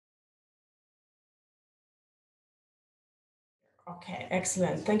Okay,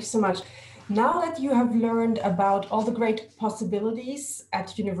 excellent. Thank you so much. Now that you have learned about all the great possibilities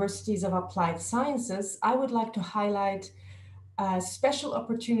at universities of applied sciences, I would like to highlight a special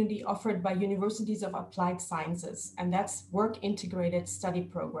opportunity offered by universities of applied sciences, and that's work integrated study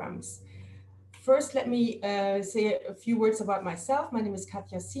programs. First, let me say a few words about myself. My name is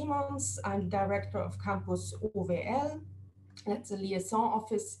Katja Simons. I'm director of campus OVL. That's a liaison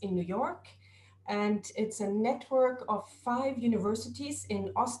office in New York. And it's a network of 5 universities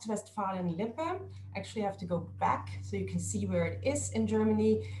in Ostwestfalen-Lippe. Actually, I have to go back so you can see where it is in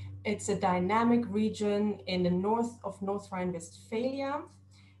Germany. It's a dynamic region in the north of North Rhine-Westphalia.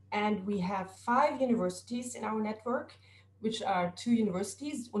 And we have 5 universities in our network, which are 2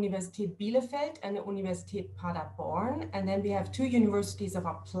 universities, Universität Bielefeld and the Universität Paderborn. And then we have 2 universities of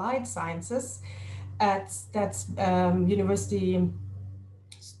applied sciences. That's University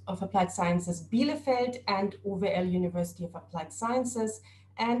of Applied Sciences Bielefeld and OVL University of Applied Sciences.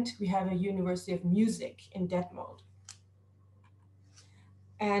 And we have a University of Music in Detmold.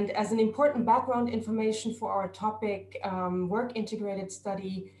 And as an important background information for our topic, work integrated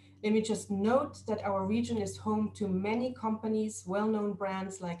study, let me just note that our region is home to many companies, well-known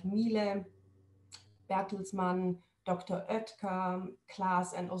brands like Miele, Bertelsmann, Dr. Oetker,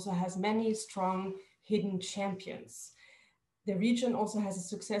 Klaas, and also has many strong hidden champions. The region also has a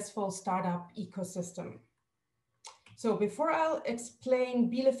successful startup ecosystem. So before I'll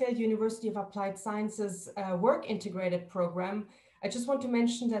explain Bielefeld University of Applied Sciences work integrated program, I just want to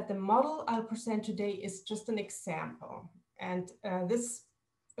mention that the model I'll present today is just an example. And this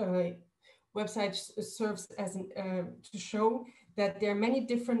website serves as to show that there are many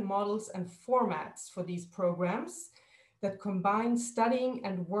different models and formats for these programs that combine studying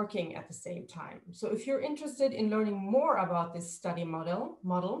and working at the same time. So if you're interested in learning more about this study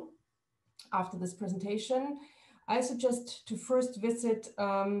model after this presentation, I suggest to first visit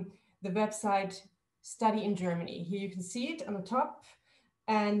the website Study in Germany. Here you can see it on the top,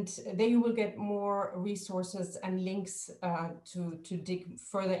 and there you will get more resources and links to dig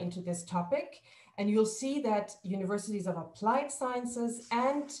further into this topic. And you'll see that universities of applied sciences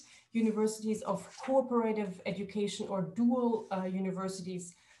and universities of cooperative education or dual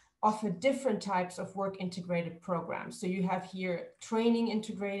universities offer different types of work integrated programs. So you have here training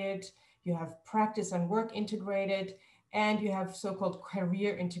integrated, you have practice and work integrated, and you have so-called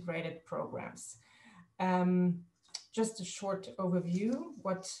career integrated programs. Just a short overview,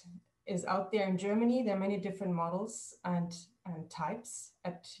 what is out there in Germany. There are many different models and types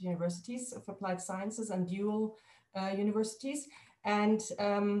at universities of applied sciences and dual universities. And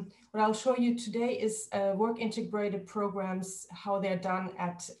what I'll show you today is work integrated programs, how they're done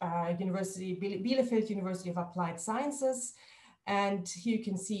at Bielefeld University of Applied Sciences. And here you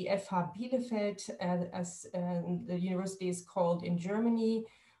can see FH Bielefeld as the university is called in Germany.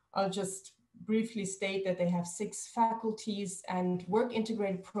 I'll just briefly state that they have 6 faculties and work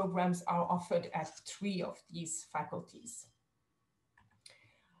integrated programs are offered at 3 of these faculties.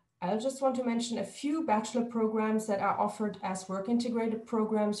 I just want to mention a few bachelor programs that are offered as work integrated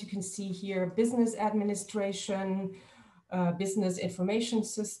programs. You can see here business administration, business information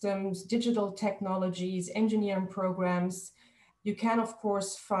systems, digital technologies, engineering programs. You can, of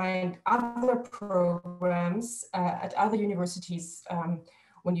course, find other programs at other universities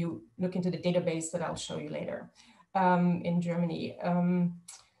when you look into the database that I'll show you later in Germany.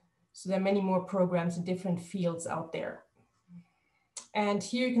 So there are many more programs in different fields out there. And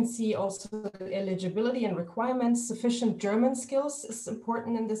here you can see also eligibility and requirements. Sufficient German skills is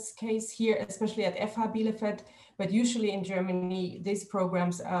important in this case here, especially at FH Bielefeld, but usually in Germany, these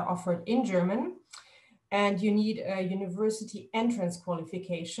programs are offered in German. And you need a university entrance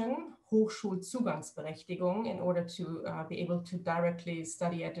qualification, Hochschulzugangsberechtigung, in order to be able to directly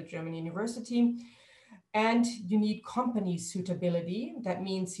study at a German university. And you need company suitability. That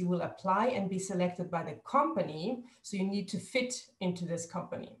means you will apply and be selected by the company. So you need to fit into this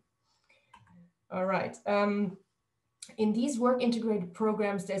company. All right. In these work integrated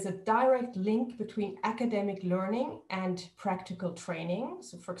programs, there's a direct link between academic learning and practical training.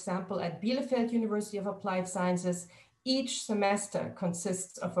 So for example, at Bielefeld University of Applied Sciences, each semester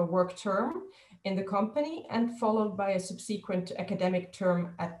consists of a work term in the company and followed by a subsequent academic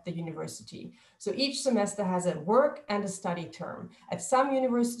term at the university. So each semester has a work and a study term. At some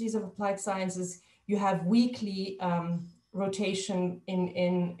universities of applied sciences, you have weekly rotation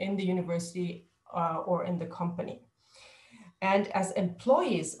in the university or in the company. And as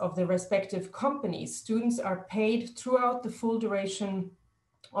employees of the respective companies, students are paid throughout the full duration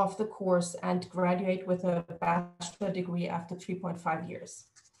of the course and graduate with a bachelor degree after 3.5 years.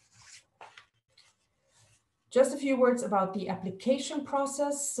 Just a few words about the application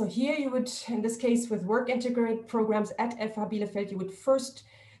process. So here you would, in this case with work integrated programs at FH Bielefeld, you would first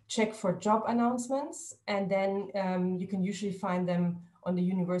check for job announcements, and then you can usually find them on the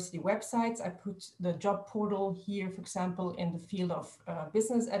university websites. I put the job portal here, for example, in the field of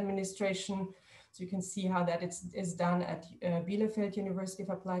business administration. So you can see how that is done at Bielefeld University of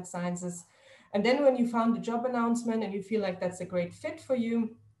Applied Sciences. And then when you found the job announcement and you feel like that's a great fit for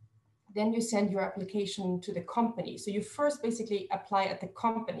you, then you send your application to the company. So you first basically apply at the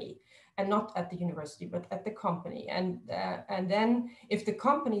company and not at the university, but at the company. And then if the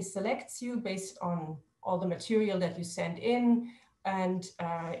company selects you based on all the material that you send in and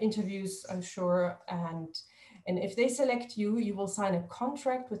interviews, I'm sure, and if they select you, you will sign a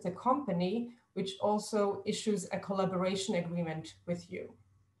contract with the company, which also issues a collaboration agreement with you.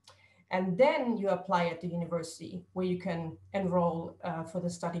 And then you apply at the university where you can enroll for the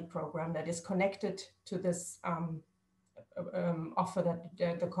study program that is connected to this offer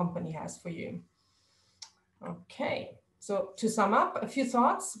that the company has for you. Okay, so to sum up, a few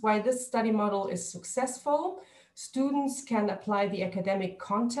thoughts why this study model is successful. Students can apply the academic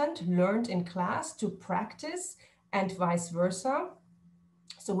content learned in class to practice and vice versa.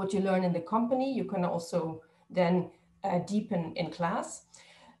 So what you learn in the company, you can also then deepen in class.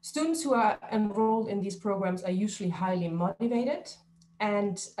 Students who are enrolled in these programs are usually highly motivated,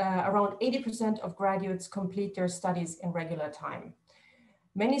 and around 80% of graduates complete their studies in regular time.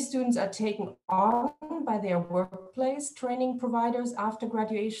 Many students are taken on by their workplace training providers after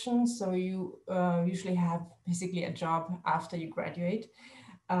graduation, so you usually have basically a job after you graduate,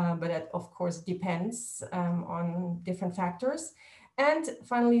 but that of course depends on different factors. And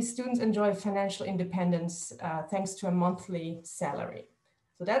finally, students enjoy financial independence thanks to a monthly salary.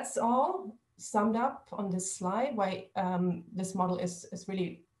 So that's all summed up on this slide, why this model is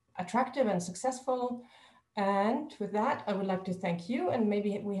really attractive and successful. And with that, I would like to thank you. And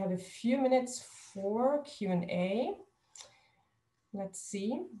maybe we have a few minutes for Q&A. Let's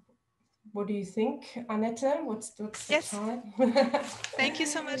see. What do you think, Annette? What's the time? Thank you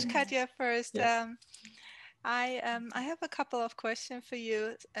so much, Katja, first. Yes. I have a couple of questions for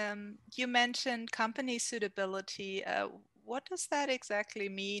you. You mentioned company suitability. What does that exactly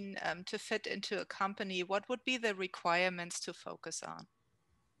mean to fit into a company? What would be the requirements to focus on?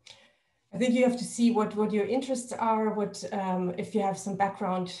 I think you have to see what your interests are, what if you have some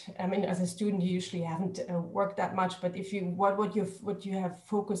background. I mean, as a student, you usually haven't worked that much, but if you what you have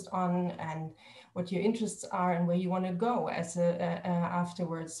focused on and what your interests are and where you want to go as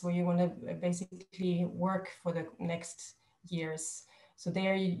afterwards, where you want to basically work for the next years. So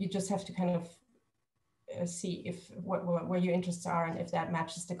there you just have to kind of see if where your interests are and if that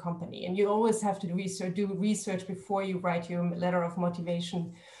matches the company. And you always have to do research before you write your letter of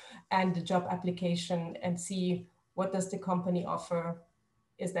motivation and the job application, and see what does the company offer.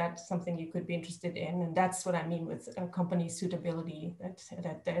 Is that something you could be interested in? And that's what I mean with company suitability,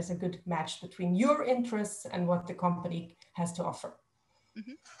 that there's a good match between your interests and what the company has to offer.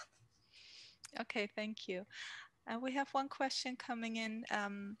 Mm-hmm. Okay, thank you. We have one question coming in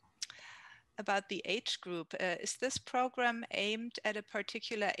about the age group. Is this program aimed at a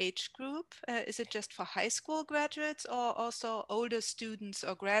particular age group? Is it just for high school graduates or also older students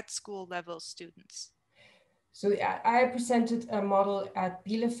or grad school level students? So I presented a model at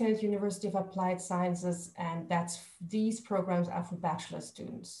Bielefeld University of Applied Sciences, and these programs are for bachelor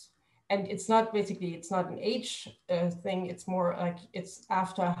students. And it's not an age thing, it's more like it's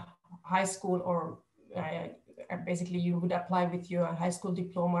after high school, or basically you would apply with your high school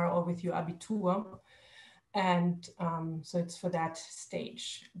diploma or with your Abitur. And so it's for that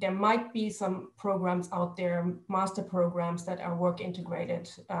stage. There might be some programs out there, master programs that are work integrated,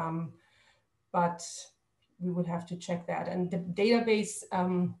 but we would have to check that. And the database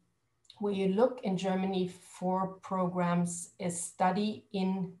where you look in Germany for programs is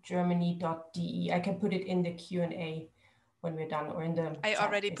studyingermany.de. I can put it in the Q&A when we're done, or in the I chat,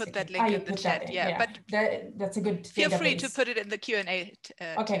 already basically. put that link in the chat. Yeah, but that's a good feel database. Free to put it in the Q&A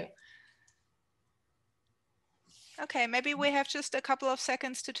okay. too. Okay, maybe we have just a couple of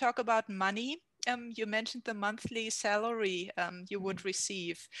seconds to talk about money. You mentioned the monthly salary you would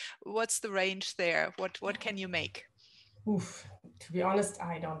receive. What's the range there? What can you make? Oof, to be honest,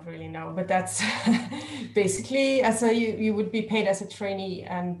 I don't really know, but that's basically you would be paid as a trainee,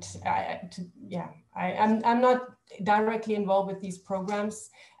 and I'm not directly involved with these programs,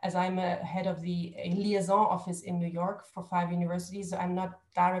 as I'm a head of the liaison office in New York for 5 universities. So I'm not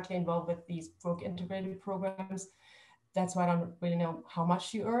directly involved with these work integrated programs. That's why I don't really know how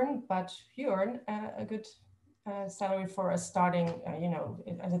much you earn, but you earn a good salary for a starting,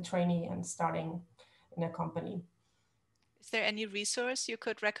 as a trainee and starting in a company. Is there any resource you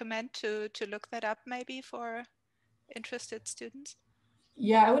could recommend to look that up maybe for interested students?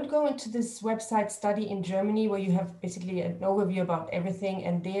 Yeah, I would go into this website Study in Germany, where you have basically an overview about everything.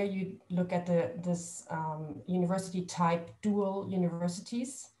 And there you look at this university type dual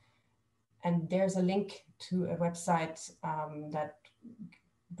universities. And there's a link to a website that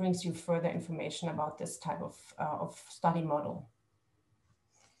brings you further information about this type of study model.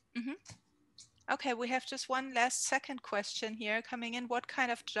 Mm-hmm. Okay, we have just one last second question here coming in. What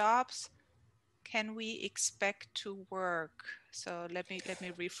kind of jobs can we expect to work? So let me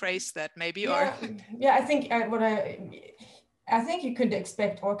rephrase that maybe. Yeah, or yeah. I think I think you could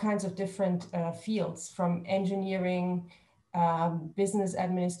expect all kinds of different fields, from engineering, business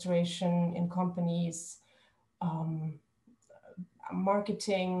administration in companies,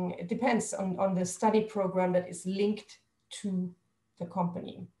 marketing. It depends on the study program that is linked to the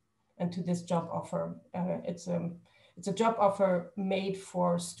company and to this job offer. It's a job offer made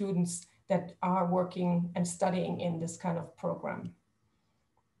for students that are working and studying in this kind of program.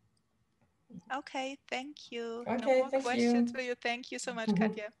 Okay, thank you. No Okay, more thank questions you. for you. Thank you so much,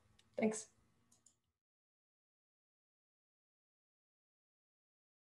 Katja. Thanks.